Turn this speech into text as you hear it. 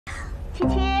七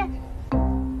七，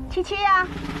七七呀，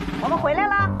我们回来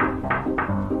了。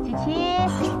七七。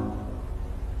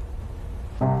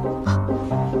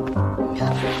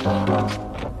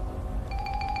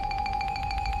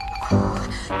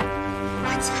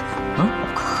快起来！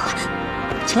快！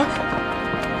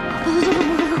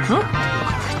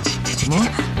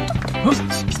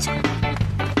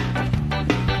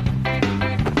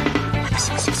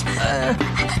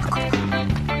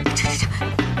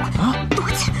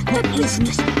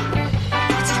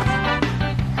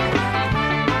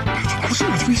不是，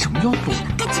为什么要躲？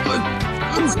赶紧躲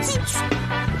进去，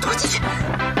躲进去，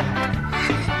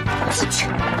进去！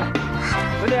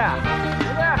兄弟，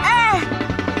哎，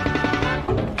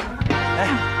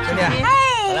兄弟，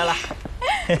回来了，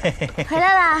回来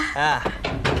啦！啊，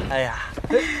哎呀，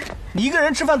你一个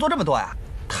人吃饭做这么多呀？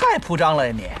太铺张了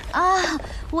呀你！啊，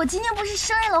我今天不是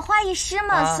生日了，花艺师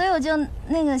嘛，所以我就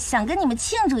想跟你们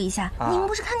庆祝一下。你们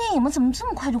不是看电影吗？怎么这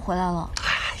么快就回来了？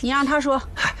你让他说。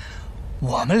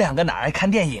我们两个哪爱看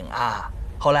电影啊？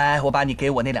后来我把你给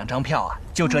我那2张票啊，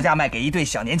就折价卖给一对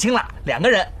小年轻了，2个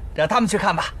人，让他们去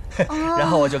看吧。然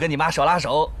后我就跟你妈手拉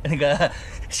手，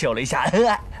秀了一下恩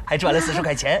爱，还赚了40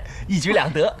块钱，一举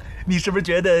两得。你是不是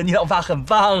觉得你老爸很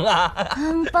棒啊？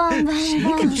很棒呗！谁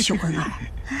跟你秀恩爱？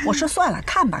我说算了，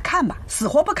看吧看吧，死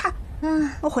活不看。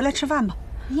我回来吃饭吧。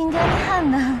应该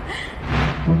看的。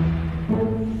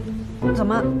怎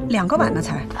么2个碗呢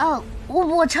才？哦，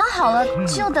我盛好了，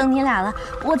就等你俩了。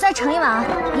我再盛一碗啊，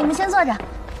你们先坐着。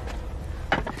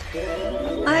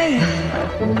哎呀，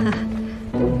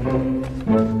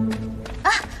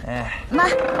妈，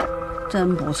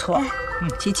真不错。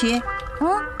琪琪，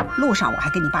路上我还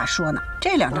跟你爸说呢，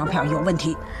这2张票有问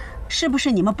题，是不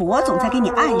是你们博总在给你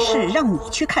暗示，让你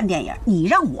去看电影，你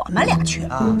让我们俩去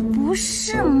啊？不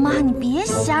是妈，你别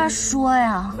瞎说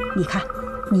呀。你看，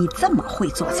你这么会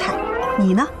做菜，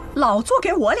你呢老做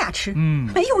给我俩吃，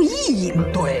没有意义嘛。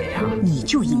对呀，你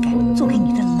就应该做给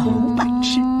你的老板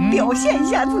吃，表现一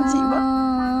下自己嘛。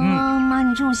妈，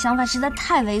你这种想法实在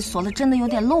太猥琐了，真的有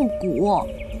点露骨。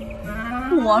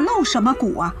我露什么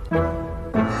骨啊？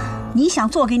你想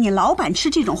做给你老板吃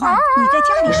这种话，你在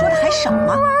家里说的还少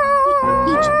吗？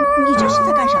你这是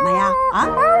在干什么呀？啊，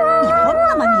你疯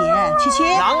了吗你？琪琪，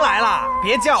狼来了，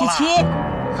别叫了。琪琪，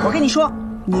我跟你说，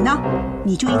你呢，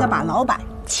你就应该把老板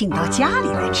请到家里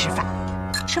来吃饭。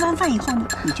吃完饭以后呢，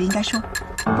你就应该说，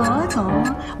博总，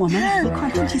我们俩一块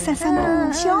出去散散步，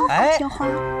消化消化。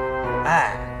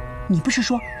哎，你不是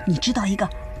说你知道一个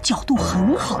角度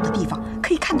很好的地方，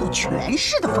可以看到全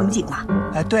市的风景吗？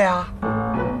哎，对啊。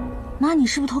妈，你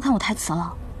是不是偷看我台词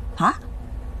了？啊？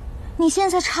你现在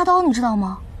在插刀，你知道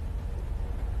吗？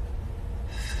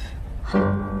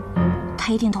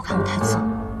他一定偷看我台词。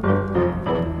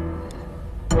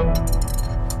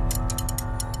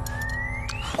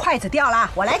筷子掉了，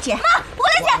我来捡。妈，我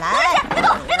来捡，别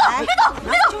动，别动，别动，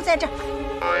别动，就在这儿。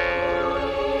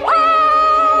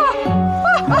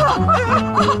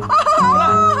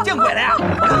见鬼了呀！我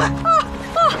看看。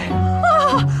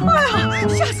哎呀，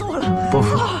吓死我了！伯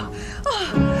父。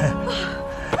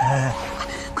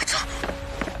快出来！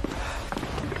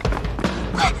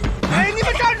快！哎，你们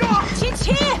站住！琪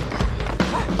琪，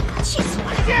气死我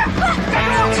了！站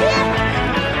住！琪，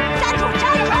站住！站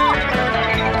住！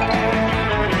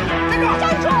站住！站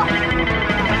住！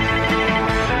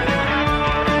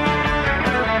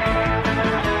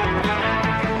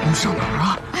我们上哪儿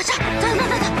啊？这，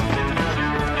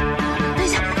等一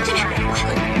下，这边，快！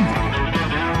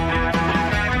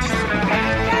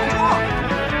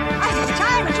站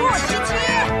住！琪琪，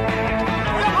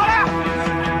不要跑了！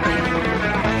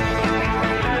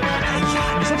哎呀，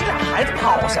你说这俩孩子跑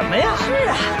什么呀？是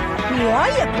啊，我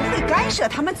也不会干涉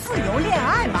他们自由恋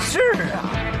爱嘛。是啊。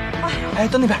哎，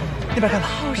到那边看看。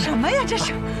跑什么呀？这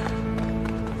是。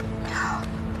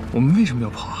我们为什么要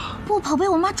跑啊？不跑被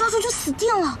我妈抓住就死定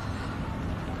了。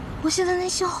我现在内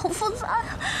心好复杂呀。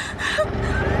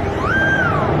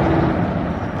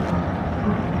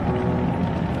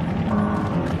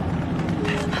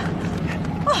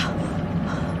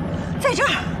在这儿。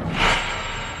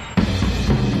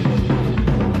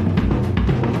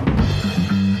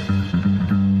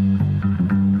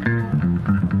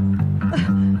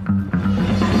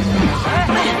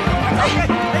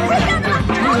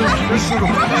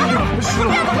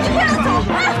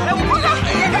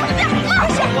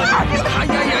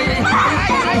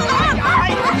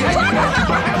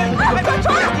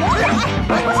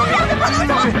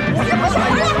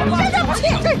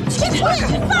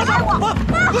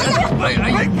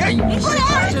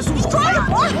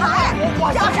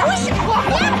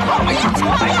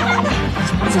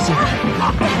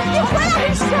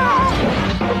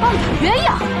鸳鸯，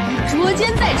卓舌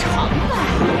尖再长吧。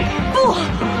不，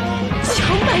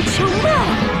强买强卖。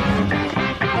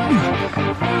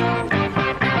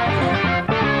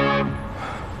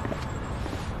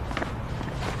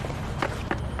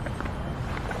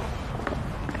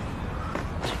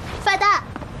发达，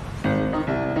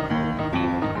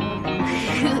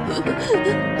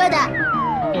发达。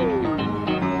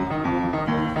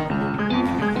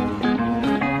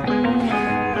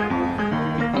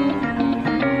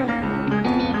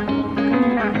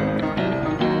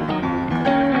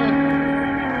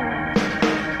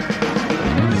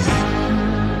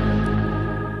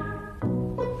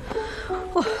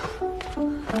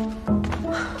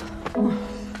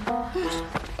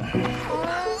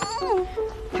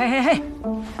嘿嘿嘿，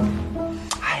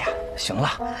哎呀，行了，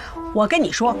我跟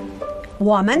你说，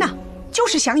我们呢就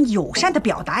是想友善地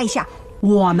表达一下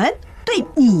我们对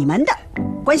你们的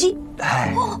关心。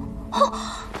哎，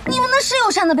你们那是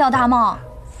友善的表达吗？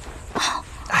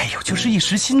哎呦，就是一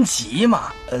时心急嘛。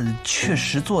确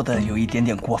实做的有一点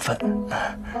点过分。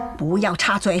不要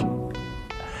插嘴。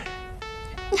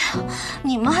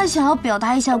你们还想要表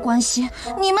达一下关系？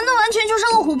你们那完全就是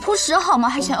饿虎扑食好吗？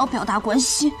还想要表达关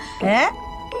系？哎，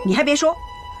你还别说，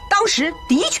当时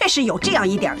的确是有这样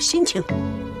一点心情。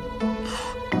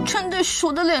真的是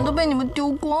我的脸都被你们丢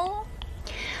光了。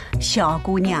小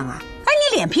姑娘啊，哎，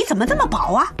你脸皮怎么这么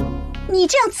薄啊？你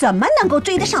这样怎么能够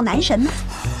追得上男神呢？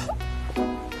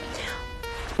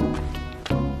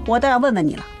我倒要问问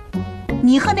你了，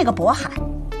你和那个渤海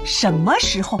什么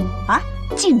时候啊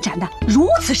进展的如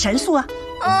此神速啊？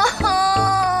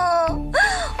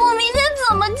我明天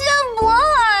怎么见渤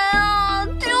海啊？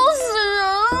丢死人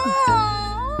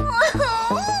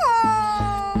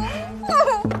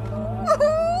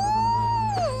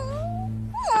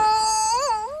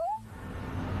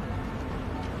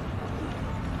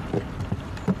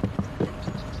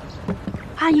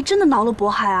阿姨真的挠了渤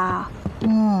海啊？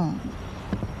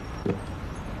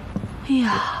哎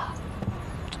呀，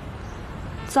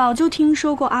早就听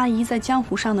说过阿姨在江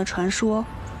湖上的传说，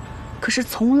可是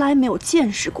从来没有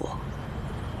见识过。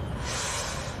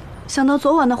想到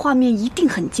昨晚的画面一定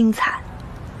很精彩，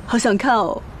好想看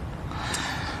哦。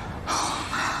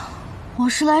我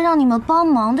是来让你们帮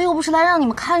忙的，又不是来让你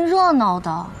们看热闹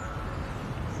的。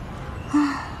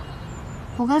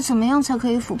我该怎么样才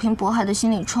可以抚平渤海的心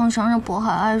理创伤，让渤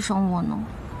海爱上我呢？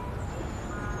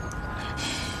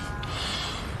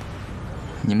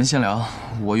你们先聊，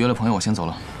我约了朋友，我先走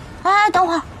了。哎，等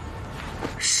会儿，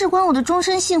事关我的终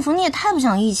身幸福，你也太不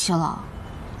讲义气了。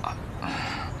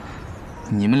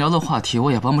你们聊的话题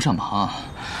我也帮不上忙，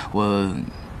我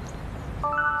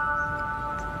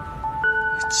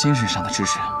精神上的支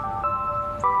持。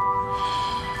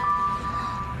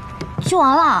就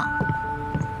完了。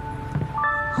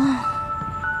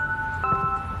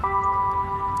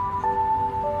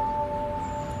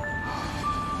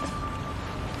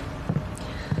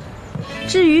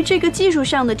至于这个技术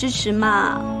上的支持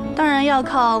嘛，当然要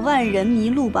靠万人迷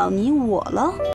路宝你我了。